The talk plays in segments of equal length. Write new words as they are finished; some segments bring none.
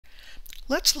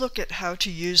Let's look at how to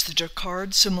use the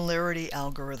Jaccard similarity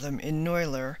algorithm in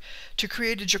NEuler to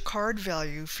create a Jaccard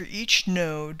value for each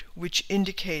node which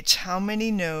indicates how many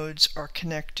nodes are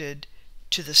connected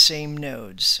to the same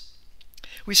nodes.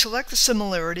 We select the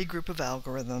similarity group of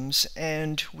algorithms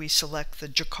and we select the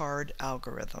Jaccard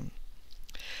algorithm.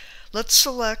 Let's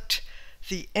select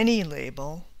the Any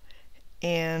label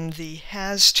and the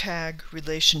hashtag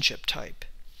relationship type.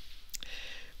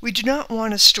 We do not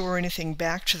want to store anything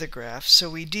back to the graph,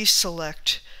 so we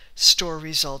deselect Store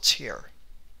Results here.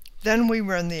 Then we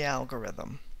run the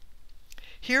algorithm.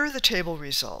 Here are the table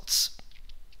results.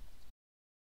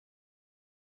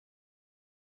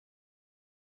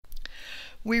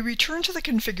 We return to the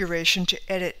configuration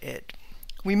to edit it.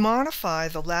 We modify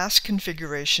the last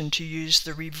configuration to use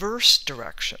the reverse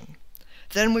direction.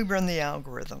 Then we run the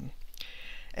algorithm.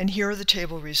 And here are the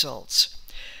table results.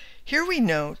 Here we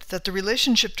note that the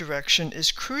relationship direction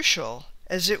is crucial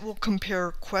as it will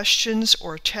compare questions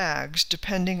or tags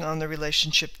depending on the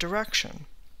relationship direction.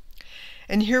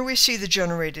 And here we see the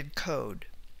generated code.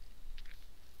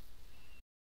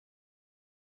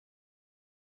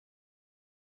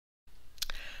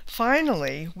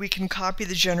 Finally, we can copy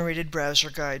the generated browser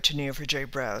guide to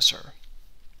Neo4j browser.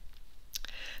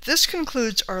 This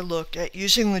concludes our look at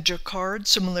using the Jaccard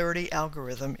similarity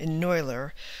algorithm in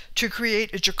NEuler to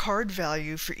create a Jaccard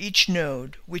value for each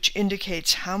node which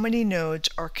indicates how many nodes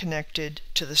are connected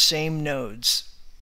to the same nodes.